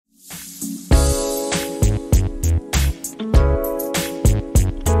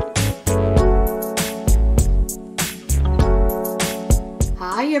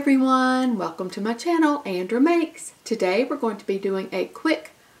everyone, welcome to my channel, Andra Makes. Today we're going to be doing a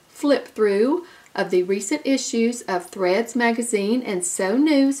quick flip through of the recent issues of Threads magazine and So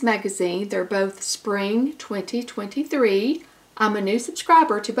News magazine. They're both spring 2023. I'm a new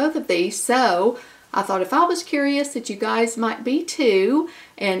subscriber to both of these, so I thought if I was curious that you guys might be too.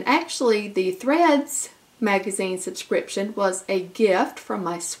 And actually the Threads magazine subscription was a gift from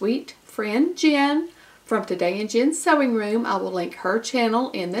my sweet friend Jen from Today in Jen's Sewing Room. I will link her channel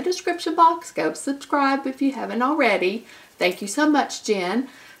in the description box. Go subscribe if you haven't already. Thank you so much, Jen.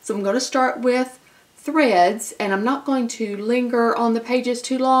 So I'm going to start with Threads, and I'm not going to linger on the pages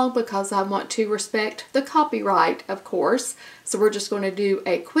too long because I want to respect the copyright, of course. So we're just going to do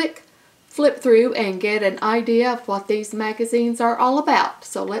a quick flip through and get an idea of what these magazines are all about.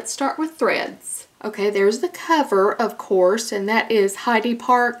 So let's start with Threads. Okay, there's the cover, of course, and that is Heidi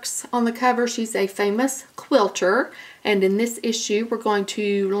Parks on the cover. She's a famous quilter, and in this issue we're going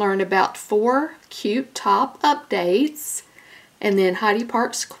to learn about 4 cute top updates, and then Heidi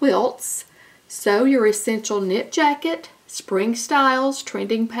Parks quilts, sew your essential knit jacket, spring styles,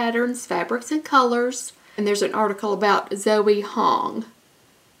 trending patterns, fabrics, and colors. And there's an article about Zoe Hong,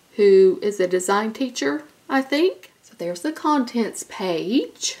 who is a design teacher, I think. So there's the contents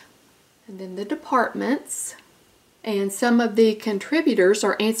page. And then the departments, and some of the contributors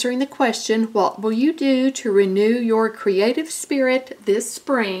are answering the question, what will you do to renew your creative spirit this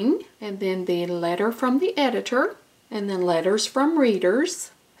spring? And then the letter from the editor, and then letters from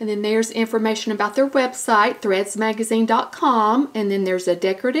readers. And then there's information about their website, threadsmagazine.com, and then there's a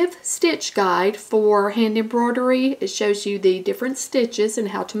decorative stitch guide for hand embroidery. It shows you the different stitches and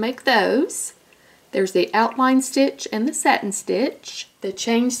how to make those. There's the outline stitch and the satin stitch, the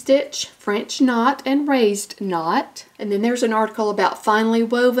chain stitch, French knot, and raised knot. And then there's an article about finely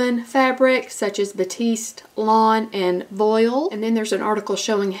woven fabric such as batiste, lawn, and voile. And then there's an article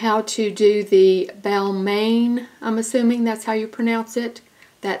showing how to do the Balmain, I'm assuming that's how you pronounce it,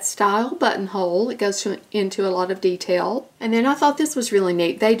 that style buttonhole. It goes into a lot of detail. And then I thought this was really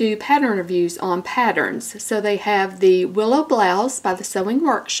neat. They do pattern reviews on patterns. So they have the Willow Blouse by the Sewing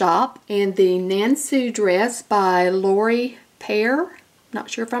Workshop and the Nansu dress by Lori Pear. Not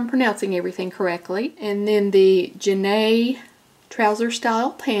sure if I'm pronouncing everything correctly. And then the Janae trouser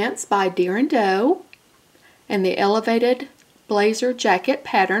style pants by Deer and Doe. And the Elevated Blazer jacket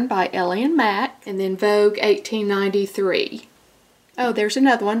pattern by Ellie and Mac. And then Vogue 1893. Oh, there's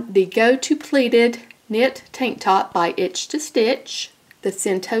another one. The Go To Pleated Knit Tank Top by Itch to Stitch. The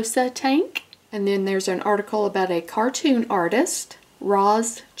Sentosa Tank. And then there's an article about a cartoon artist,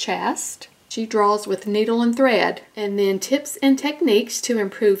 Roz Chast. She draws with needle and thread. And then tips and techniques to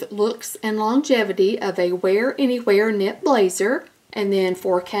improve looks and longevity of a wear anywhere knit blazer. And then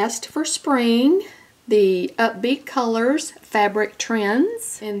forecast for spring. The upbeat colors, fabric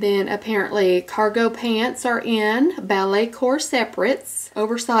trends, and then apparently cargo pants are in, ballet core separates,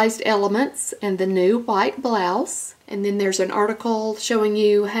 oversized elements, and the new white blouse. And then there's an article showing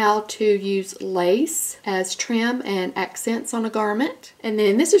you how to use lace as trim and accents on a garment. And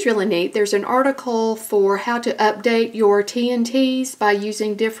then this is really neat. There's an article for how to update your TNTs by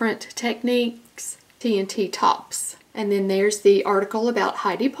using different techniques, TNT tops. And then there's the article about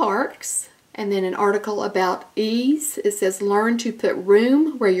Heidi Parks. And then an article about ease. It says learn to put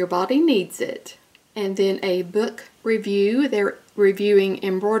room where your body needs it. And then a book review. They're reviewing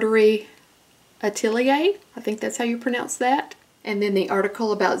Embroidery Atelier. I think that's how you pronounce that. And then the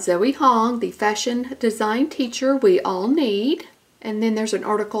article about Zoe Hong, the fashion design teacher we all need. And then there's an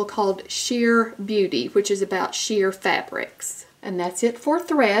article called Sheer Beauty, which is about sheer fabrics. And that's it for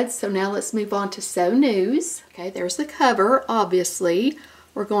Threads. So now let's move on to So News. Okay, there's the cover, obviously.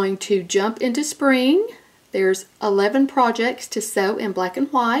 We're going to jump into spring. There's 11 projects to sew in black and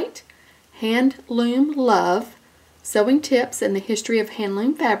white, hand loom love, sewing tips and the history of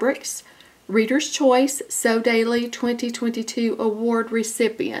handloom fabrics, Reader's Choice Sew Daily 2022 award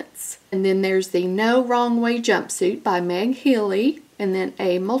recipients. And then there's the No Wrong Way jumpsuit by Meg Healy, and then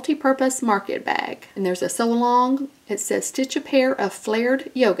a multi-purpose market bag. And there's a sew along. It says stitch a pair of flared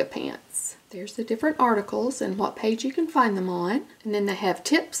yoga pants. There's the different articles and what page you can find them on. And then they have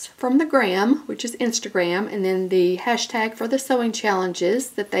tips from the gram, which is Instagram, and then the hashtag for the sewing challenges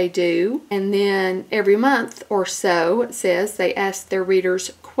that they do. And then every month or so, it says they ask their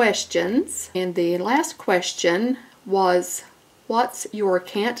readers questions. And the last question was, what's your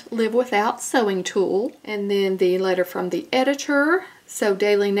can't live without sewing tool? And then the letter from the editor. So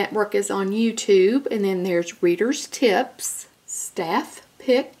Daily Network is on YouTube. And then there's readers' tips, staff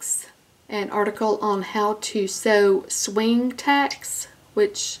picks, an article on how to sew swing tacks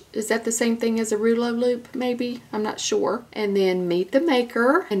which is that the same thing as a rouleau loop maybe? I'm not sure. And then Meet the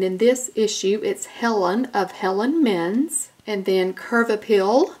Maker. And in this issue it's Helen of Helen Men's. And then Curve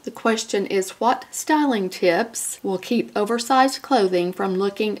Appeal. The question is, what styling tips will keep oversized clothing from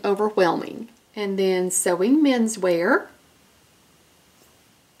looking overwhelming? And then Sewing Menswear.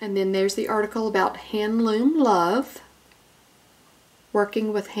 And then there's the article about Handloom Love,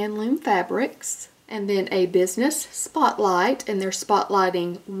 working with handloom fabrics. And then a business spotlight, and they're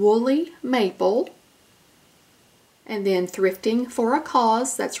spotlighting woolly maple. And then Thrifting for a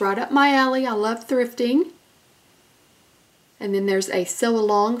Cause. That's right up my alley. I love thrifting. And then there's a sew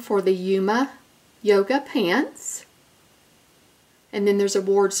along for the Yuma yoga pants. And then there's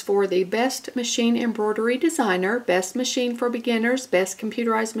awards for the Best Machine Embroidery Designer, Best Machine for Beginners, Best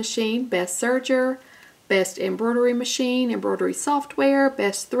Computerized Machine, Best Serger, Best Embroidery Machine, Embroidery Software,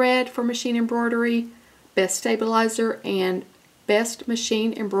 Best Thread for Machine Embroidery, Best Stabilizer, and Best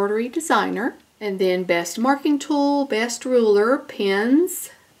Machine Embroidery Designer. And then Best Marking Tool, Best Ruler, Pins,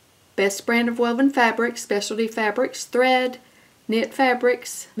 Best Brand of Woven Fabrics, Specialty Fabrics, Thread, Knit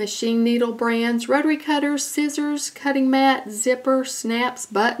Fabrics, Machine Needle Brands, Rotary Cutters, Scissors, Cutting Mat, Zipper, Snaps,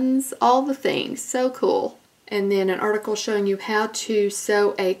 Buttons, all the things. So cool. And then an article showing you how to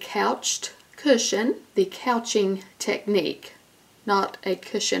sew a couched cushion, the couching technique, not a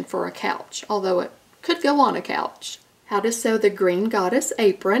cushion for a couch, although it could go on a couch. How to sew the Green Goddess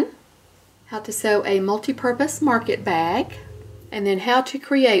apron, how to sew a multi-purpose market bag, and then how to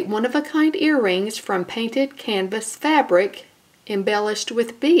create one-of-a-kind earrings from painted canvas fabric embellished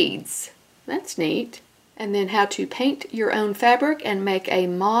with beads. That's neat. And then how to paint your own fabric and make a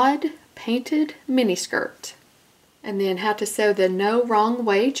mod painted miniskirt. And then how to sew the No Wrong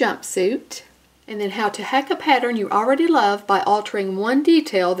Way jumpsuit. And then how to hack a pattern you already love by altering one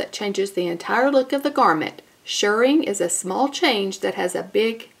detail that changes the entire look of the garment. Shirring is a small change that has a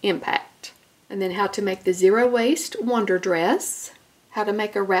big impact. And then how to make the zero waist wonder dress. How to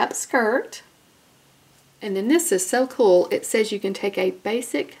make a wrap skirt. And then this is so cool. It says you can take a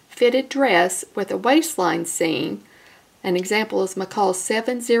basic fitted dress with a waistline seam. An example is McCall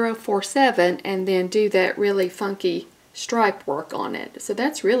 7047, and then do that really funky stripe work on it. So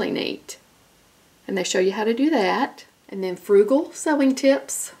that's really neat. And they show you how to do that. And then frugal sewing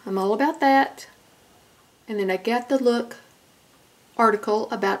tips. I'm all about that. And then I got the look article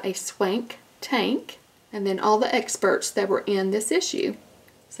about a swank tank. And then all the experts that were in this issue.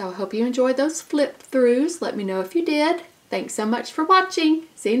 So I hope you enjoyed those flip throughs. Let me know if you did. Thanks so much for watching.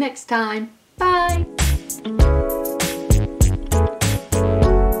 See you next time. Bye.